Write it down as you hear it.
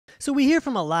So we hear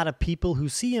from a lot of people who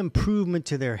see improvement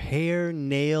to their hair,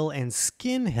 nail, and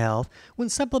skin health when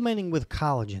supplementing with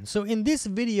collagen. So in this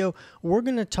video, we're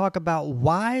going to talk about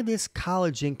why this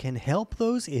collagen can help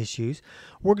those issues.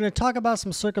 We're going to talk about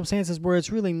some circumstances where it's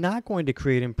really not going to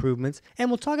create improvements, and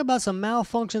we'll talk about some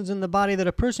malfunctions in the body that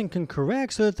a person can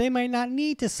correct so that they might not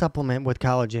need to supplement with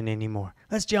collagen anymore.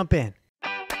 Let's jump in.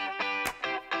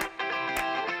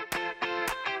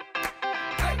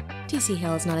 TC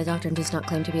Hale is not a doctor and does not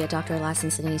claim to be a doctor or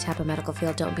licensed in any type of medical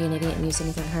field. Don't be an idiot and use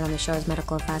anything heard on the show as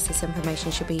medical advice. This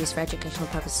information should be used for educational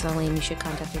purposes only, and you should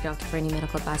contact your doctor for any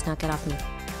medical advice. Now get off me.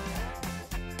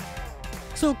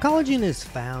 So collagen is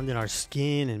found in our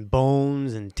skin and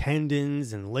bones and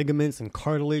tendons and ligaments and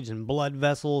cartilage and blood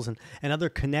vessels and other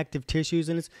connective tissues,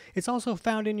 and it's also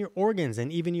found in your organs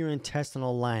and even your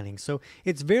intestinal lining. So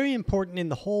it's very important in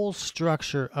the whole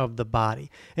structure of the body,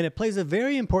 and it plays a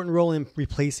very important role in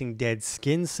replacing dead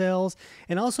skin cells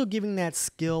and also giving that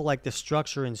skill like the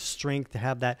structure and strength to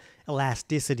have that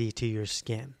elasticity to your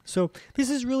skin. So this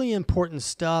is really important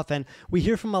stuff, and we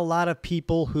hear from a lot of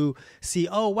people who see,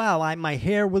 oh wow, my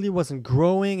hair really wasn't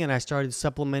growing and I started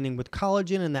supplementing with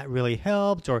collagen and that really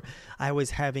helped, or I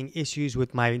was having issues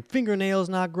with my fingernails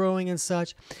not growing and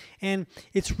such. And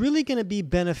it's really going to be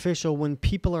beneficial when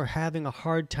people are having a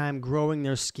hard time growing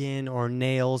their skin or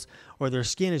nails, or their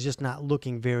skin is just not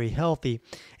looking very healthy.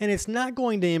 And it's not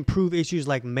going to improve issues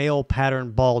like male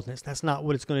pattern baldness. That's not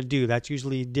what it's going to do. That's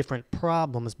usually different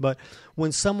problems. But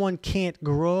when someone can't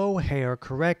grow hair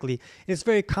correctly, it's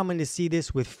very common to see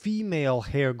this with female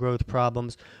hair growth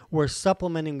problems, where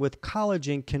supplementing with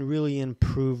collagen can really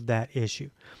improve that issue.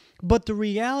 But the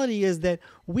reality is that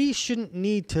we shouldn't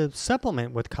need to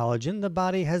supplement with collagen. The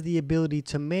body has the ability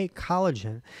to make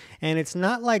collagen. And it's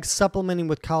not like supplementing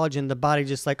with collagen, the body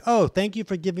just like, oh, thank you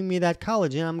for giving me that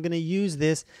collagen. I'm going to use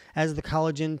this as the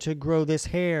collagen to grow this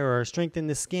hair or strengthen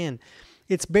the skin.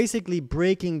 It's basically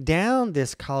breaking down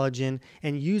this collagen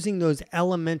and using those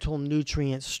elemental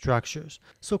nutrient structures.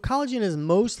 So collagen is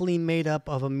mostly made up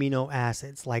of amino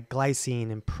acids like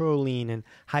glycine and proline and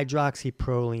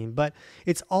hydroxyproline, but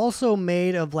it's also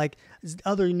made of like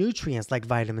other nutrients like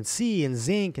vitamin C and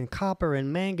zinc and copper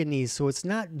and manganese. So it's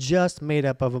not just made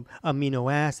up of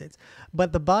amino acids,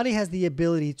 but the body has the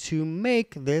ability to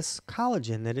make this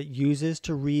collagen that it uses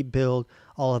to rebuild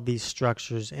all of these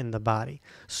structures in the body.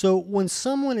 So when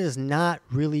someone is not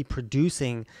really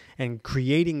producing and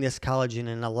creating this collagen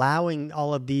and allowing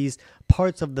all of these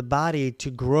parts of the body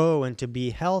to grow and to be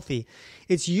healthy,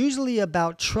 it's usually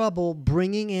about trouble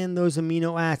bringing in those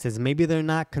amino acids. Maybe they're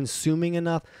not consuming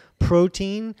enough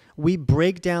protein. We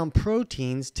break down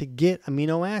proteins to get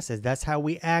amino acids. That's how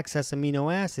we access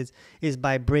amino acids, is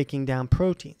by breaking down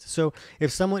proteins. So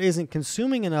if someone isn't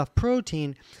consuming enough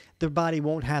protein, their body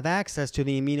won't have access to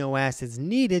the amino acids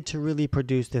needed to really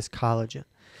produce this collagen.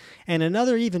 And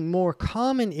another even more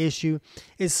common issue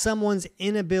is someone's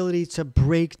inability to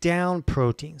break down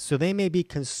protein. So they may be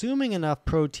consuming enough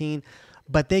protein,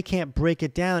 but they can't break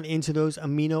it down into those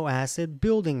amino acid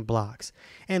building blocks.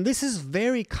 And this is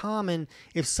very common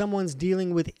if someone's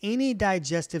dealing with any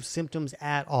digestive symptoms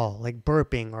at all, like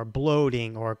burping or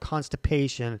bloating or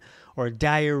constipation or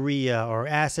diarrhea or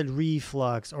acid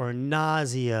reflux or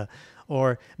nausea,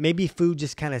 or maybe food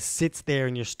just kind of sits there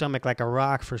in your stomach like a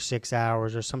rock for 6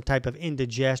 hours, or some type of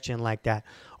indigestion like that,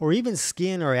 or even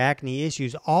skin or acne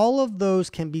issues. All of those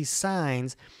can be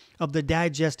signs of the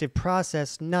digestive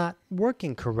process not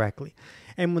working correctly.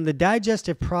 And when the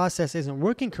digestive process isn't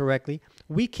working correctly,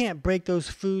 we can't break those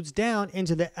foods down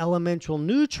into the elemental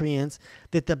nutrients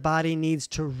that the body needs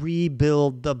to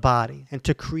rebuild the body and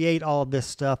to create all of this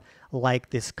stuff like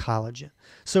this collagen.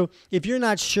 So if you're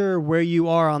not sure where you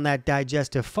are on that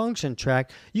digestive function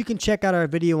track, you can check out our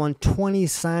video on 20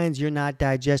 signs you're not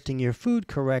digesting your food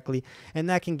correctly, and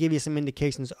that can give you some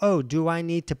indications. Oh, do I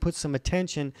need to put some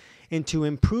attention into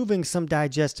improving some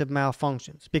digestive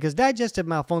malfunctions? Because digestive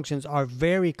malfunctions are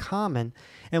very common,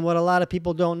 and what a lot of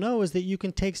people don't know is that you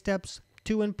can take steps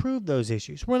to improve those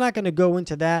issues. We're not going to go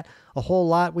into that a whole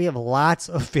lot. We have lots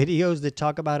of videos that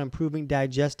talk about improving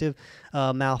digestive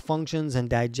malfunctions and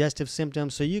digestive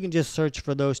symptoms, so you can just search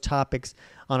for those topics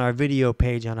on our video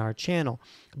page on our channel.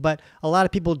 But a lot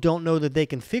of people don't know that they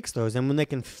can fix those, and when they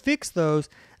can fix those,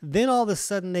 then all of a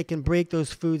sudden they can break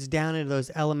those foods down into those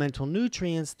elemental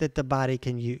nutrients that the body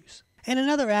can use. And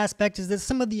another aspect is that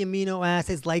some of the amino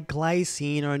acids like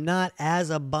glycine are not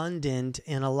as abundant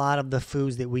in a lot of the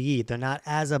foods that we eat. They're not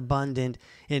as abundant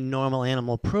in normal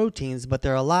animal proteins, but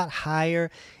they're a lot higher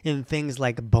in things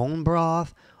like bone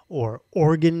broth or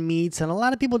organ meats. And a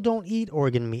lot of people don't eat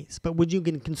organ meats, but when you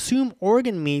can consume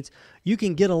organ meats, you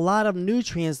can get a lot of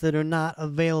nutrients that are not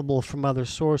available from other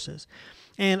sources.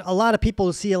 And a lot of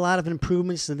people see a lot of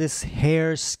improvements to this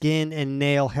hair, skin, and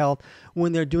nail health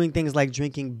when they're doing things like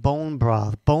drinking bone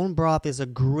broth. Bone broth is a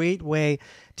great way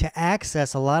to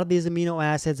access a lot of these amino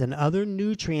acids and other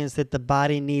nutrients that the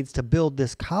body needs to build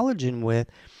this collagen with.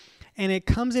 And it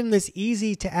comes in this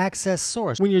easy to access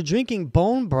source. When you're drinking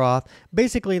bone broth,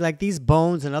 basically like these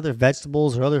bones and other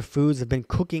vegetables or other foods have been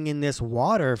cooking in this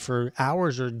water for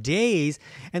hours or days,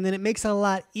 and then it makes it a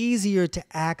lot easier to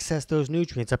access those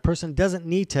nutrients. A person doesn't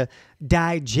need to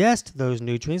digest those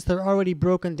nutrients. They're already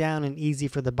broken down and easy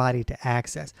for the body to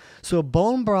access. So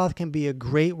bone broth can be a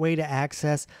great way to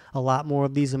access a lot more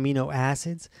of these amino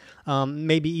acids.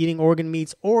 Maybe eating organ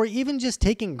meats, or even just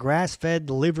taking grass-fed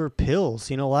liver pills.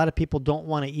 You know, a lot of people don't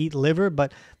want to eat liver,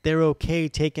 but they're okay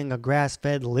taking a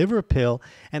grass-fed liver pill,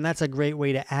 and that's a great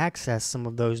way to access some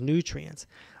of those nutrients.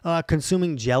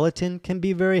 Consuming gelatin can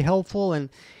be very helpful, and,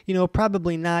 you know,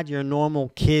 probably not your normal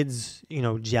kids, you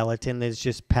know, gelatin that's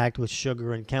just packed with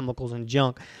sugar and chemicals and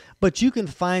junk, but you can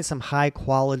find some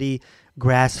high-quality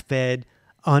grass-fed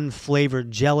unflavored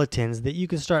gelatins that you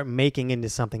can start making into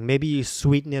something. Maybe you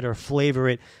sweeten it or flavor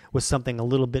it with something a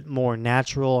little bit more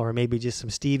natural, or maybe just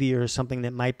some stevia or something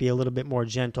that might be a little bit more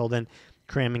gentle than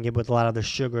cramming it with a lot of the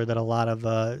sugar that a lot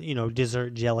of you know,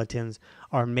 dessert gelatins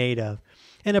are made of.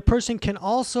 And a person can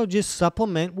also just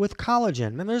supplement with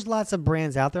collagen. And there's lots of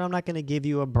brands out there. I'm not going to give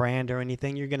you a brand or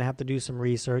anything. You're going to have to do some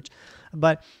research.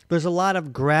 But there's a lot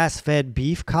of grass-fed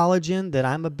beef collagen that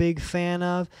I'm a big fan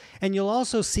of. And you'll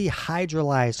also see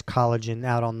hydrolyzed collagen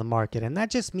out on the market. And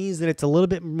that just means that it's a little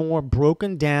bit more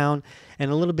broken down and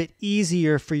a little bit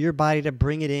easier for your body to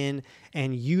bring it in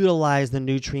and utilize the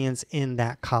nutrients in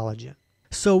that collagen.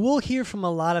 So we'll hear from a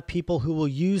lot of people who will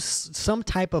use some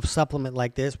type of supplement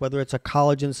like this, whether it's a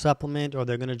collagen supplement, or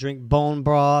they're going to drink bone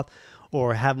broth,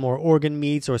 or have more organ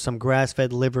meats, or some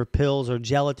grass-fed liver pills, or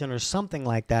gelatin, or something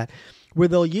like that, where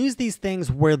they'll use these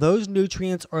things where those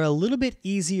nutrients are a little bit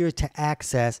easier to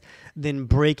access than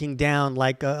breaking down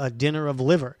like a dinner of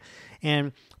liver.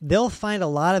 And they'll find a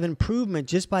lot of improvement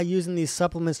just by using these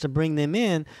supplements to bring them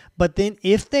in. But then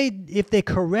if they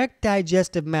correct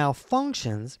digestive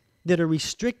malfunctions that are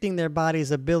restricting their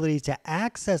body's ability to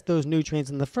access those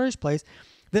nutrients in the first place,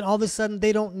 then all of a sudden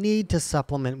they don't need to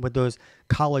supplement with those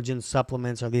collagen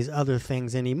supplements or these other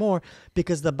things anymore,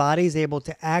 because the body is able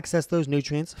to access those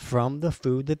nutrients from the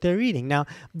food that they're eating. Now,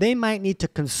 they might need to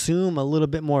consume a little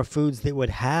bit more foods that would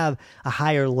have a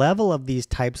higher level of these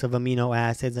types of amino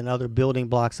acids and other building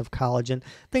blocks of collagen.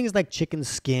 Things like chicken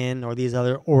skin or these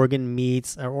other organ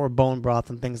meats or bone broth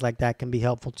and things like that can be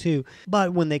helpful too.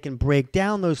 But when they can break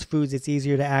down those foods, it's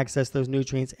easier to access those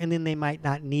nutrients, and then they might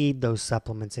not need those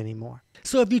supplements anymore.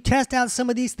 So if you test out some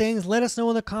of these things, let us know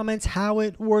in the comments how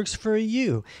it works for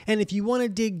you. And if you want to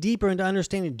dig deeper into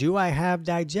understanding, do I have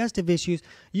digestive issues,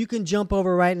 you can jump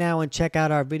over right now and check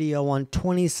out our video on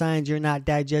 20 signs you're not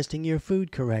digesting your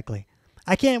food correctly.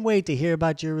 I can't wait to hear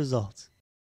about your results.